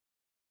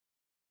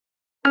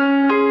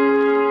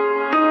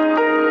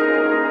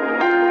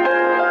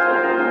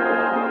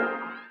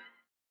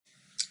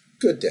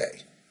Good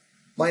day.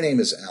 My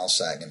name is Al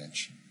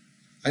Saganich.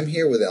 I'm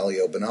here with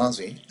Elio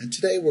Benazzi, and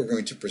today we're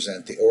going to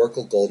present the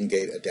Oracle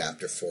GoldenGate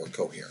Adapter for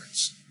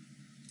Coherence.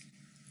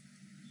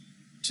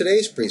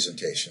 Today's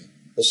presentation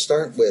will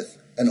start with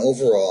an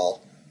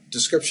overall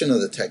description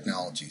of the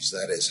technologies.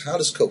 That is, how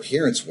does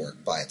Coherence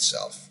work by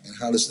itself, and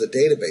how does the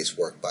database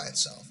work by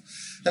itself?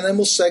 And then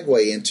we'll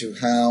segue into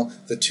how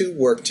the two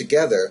work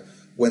together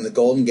when the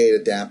GoldenGate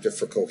Adapter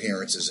for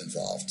Coherence is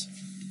involved.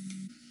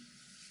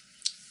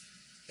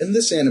 In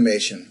this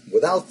animation,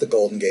 without the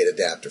GoldenGate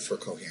Adapter for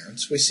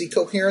Coherence, we see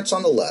Coherence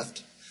on the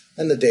left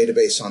and the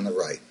database on the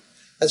right.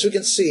 As we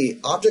can see,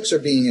 objects are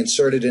being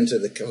inserted into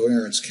the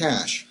Coherence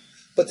cache,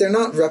 but they're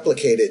not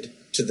replicated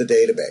to the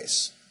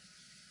database.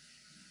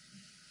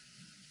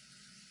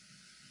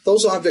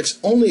 Those objects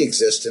only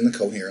exist in the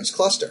Coherence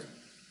cluster.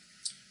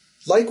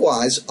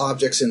 Likewise,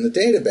 objects in the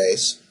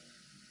database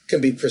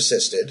can be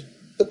persisted,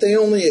 but they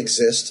only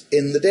exist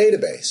in the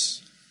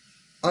database.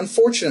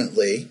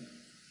 Unfortunately,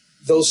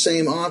 those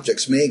same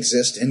objects may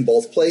exist in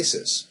both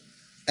places,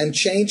 and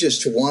changes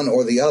to one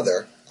or the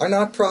other are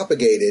not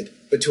propagated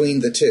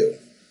between the two.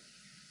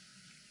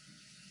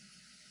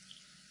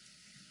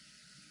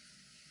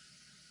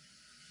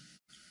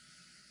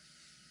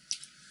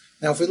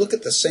 Now, if we look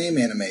at the same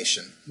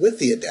animation with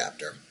the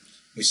adapter,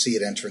 we see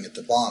it entering at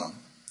the bottom.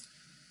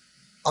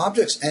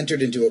 Objects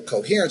entered into a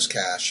coherence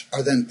cache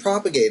are then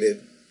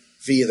propagated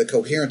via the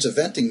coherence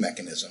eventing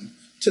mechanism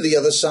to the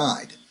other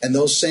side, and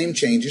those same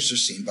changes are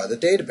seen by the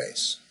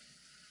database.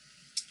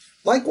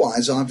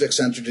 Likewise, objects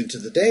entered into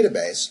the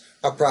database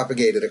are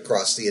propagated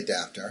across the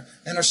adapter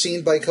and are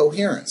seen by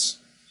coherence.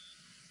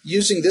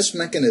 Using this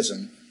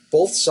mechanism,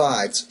 both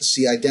sides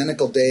see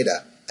identical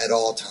data at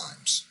all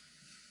times.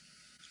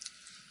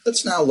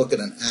 Let's now look at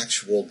an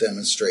actual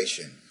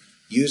demonstration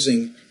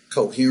using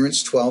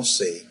Coherence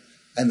 12c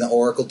and the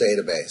Oracle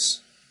database.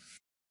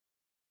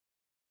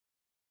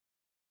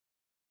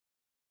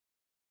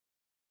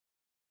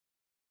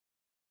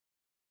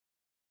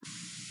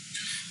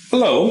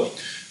 Hello,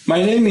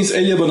 my name is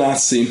Elio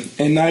Benazzi,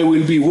 and I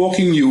will be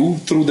walking you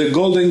through the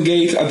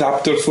GoldenGate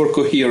Adapter for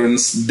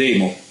Coherence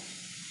demo.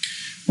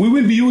 We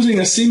will be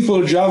using a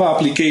simple Java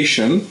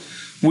application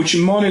which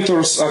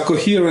monitors a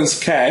coherence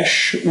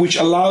cache which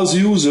allows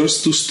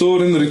users to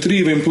store and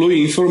retrieve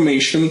employee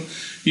information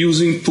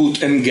using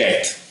put and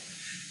get,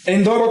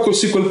 and Oracle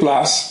SQL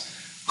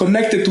Plus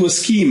connected to a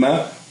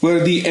schema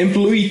where the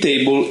employee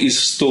table is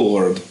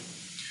stored.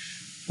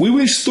 We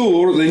will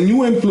store the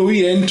new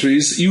employee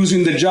entries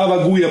using the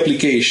Java GUI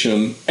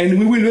application, and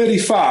we will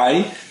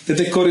verify that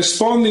the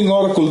corresponding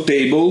Oracle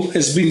table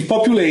has been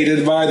populated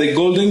via the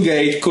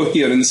GoldenGate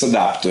Coherence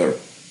Adapter.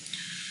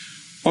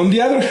 On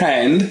the other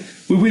hand,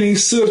 we will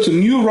insert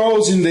new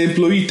rows in the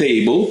employee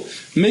table,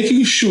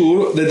 making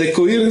sure that the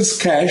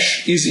coherence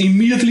cache is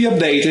immediately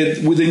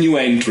updated with the new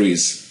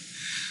entries.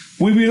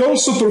 We will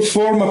also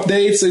perform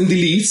updates and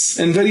deletes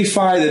and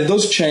verify that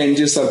those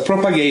changes are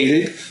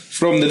propagated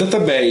from the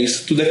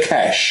database to the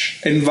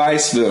cache and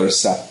vice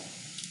versa.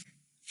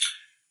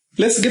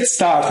 Let's get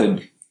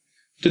started.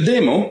 The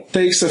demo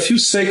takes a few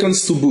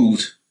seconds to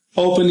boot,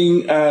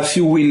 opening a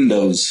few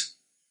windows.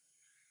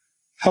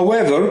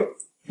 However,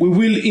 we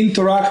will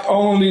interact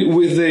only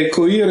with the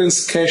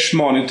coherence cache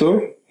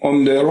monitor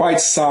on the right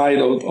side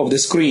of the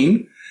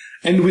screen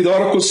and with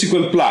Oracle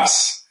SQL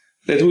Plus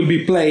that will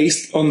be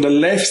placed on the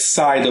left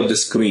side of the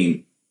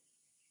screen.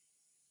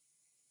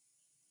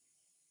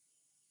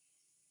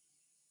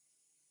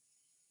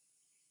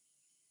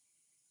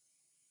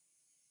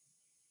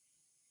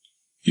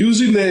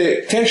 Using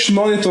the Cache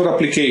Monitor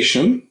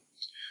application,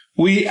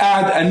 we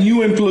add a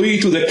new employee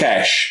to the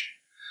cache,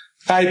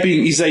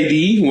 typing his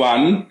ID,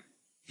 1,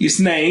 his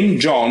name,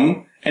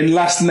 John, and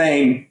last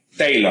name,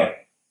 Taylor.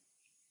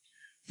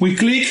 We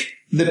click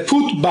the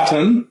Put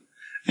button,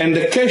 and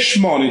the Cache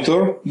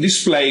Monitor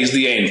displays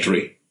the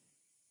entry.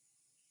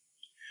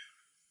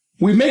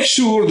 We make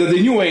sure that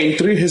the new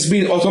entry has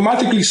been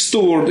automatically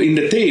stored in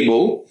the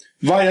table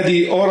via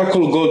the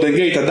Oracle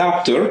GoldenGate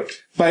Adapter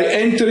by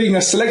entering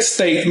a select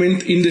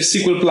statement in the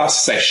SQL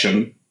Plus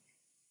session.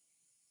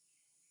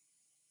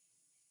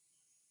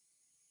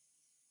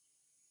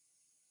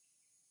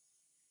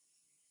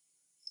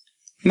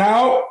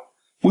 Now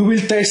we will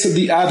test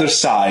the other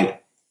side.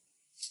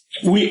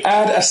 We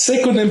add a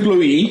second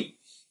employee,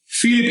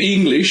 Philip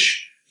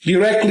English,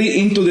 directly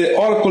into the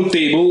Oracle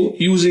table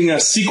using a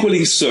SQL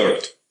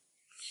insert.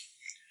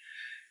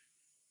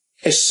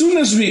 As soon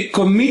as we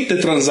commit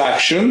the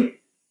transaction,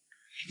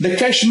 the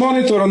cache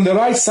monitor on the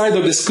right side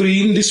of the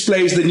screen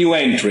displays the new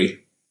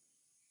entry.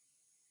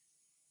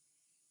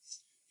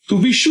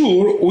 To be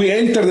sure, we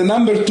enter the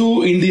number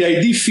 2 in the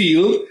ID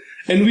field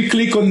and we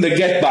click on the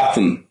Get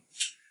button.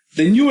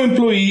 The new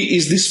employee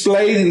is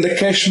displayed in the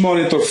cache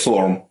monitor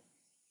form.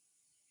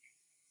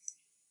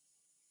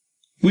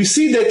 We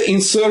see that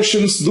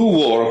insertions do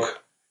work.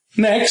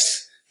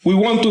 Next, we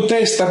want to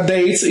test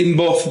updates in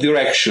both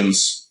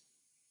directions.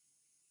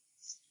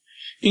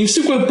 In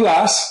SQL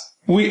Plus,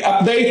 we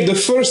update the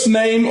first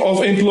name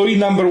of employee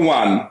number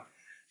 1,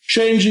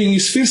 changing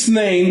his first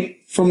name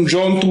from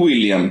John to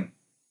William.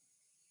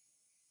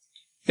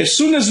 As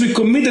soon as we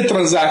commit the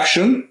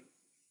transaction,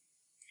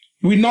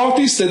 we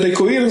notice that the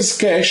coherence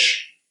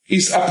cache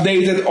is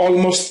updated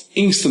almost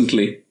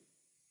instantly.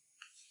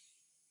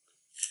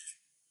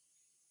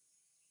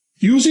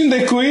 Using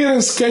the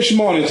coherence cache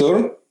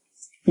monitor,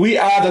 we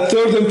add a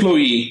third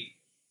employee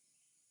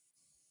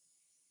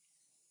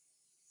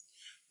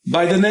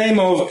by the name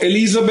of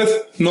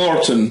Elizabeth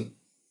Norton.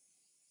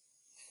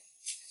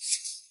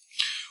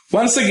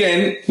 Once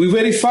again, we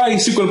verify in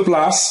SQL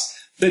Plus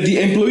that the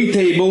employee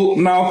table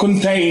now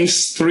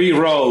contains 3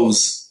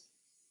 rows.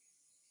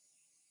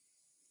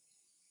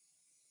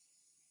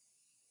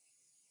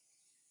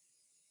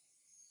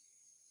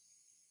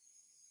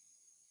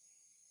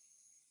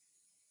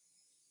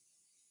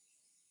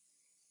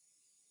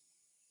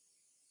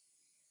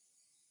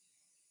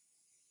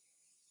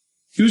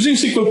 Using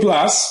SQL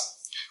Plus,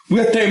 we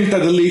attempt a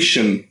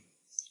deletion.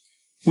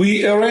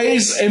 We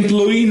erase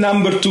employee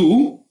number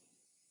 2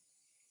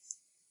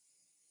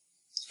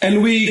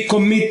 and we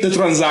commit the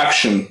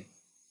transaction.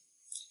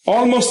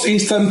 Almost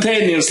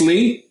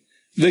instantaneously,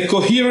 the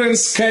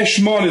coherence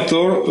cache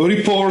monitor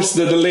reports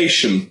the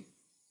deletion.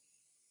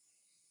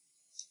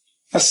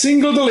 A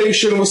single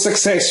deletion was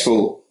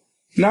successful.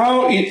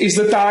 Now it is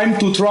the time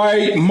to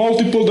try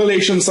multiple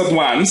deletions at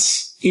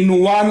once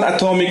in one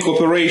atomic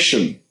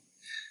operation.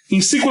 In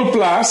SQL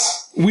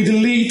Plus, we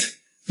delete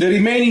the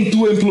remaining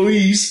 2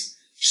 employees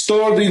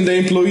stored in the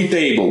employee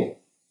table.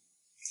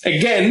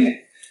 Again,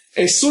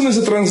 as soon as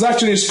the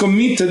transaction is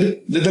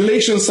committed, the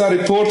deletions are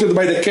reported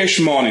by the cache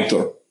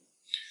monitor.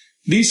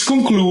 This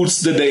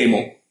concludes the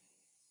demo.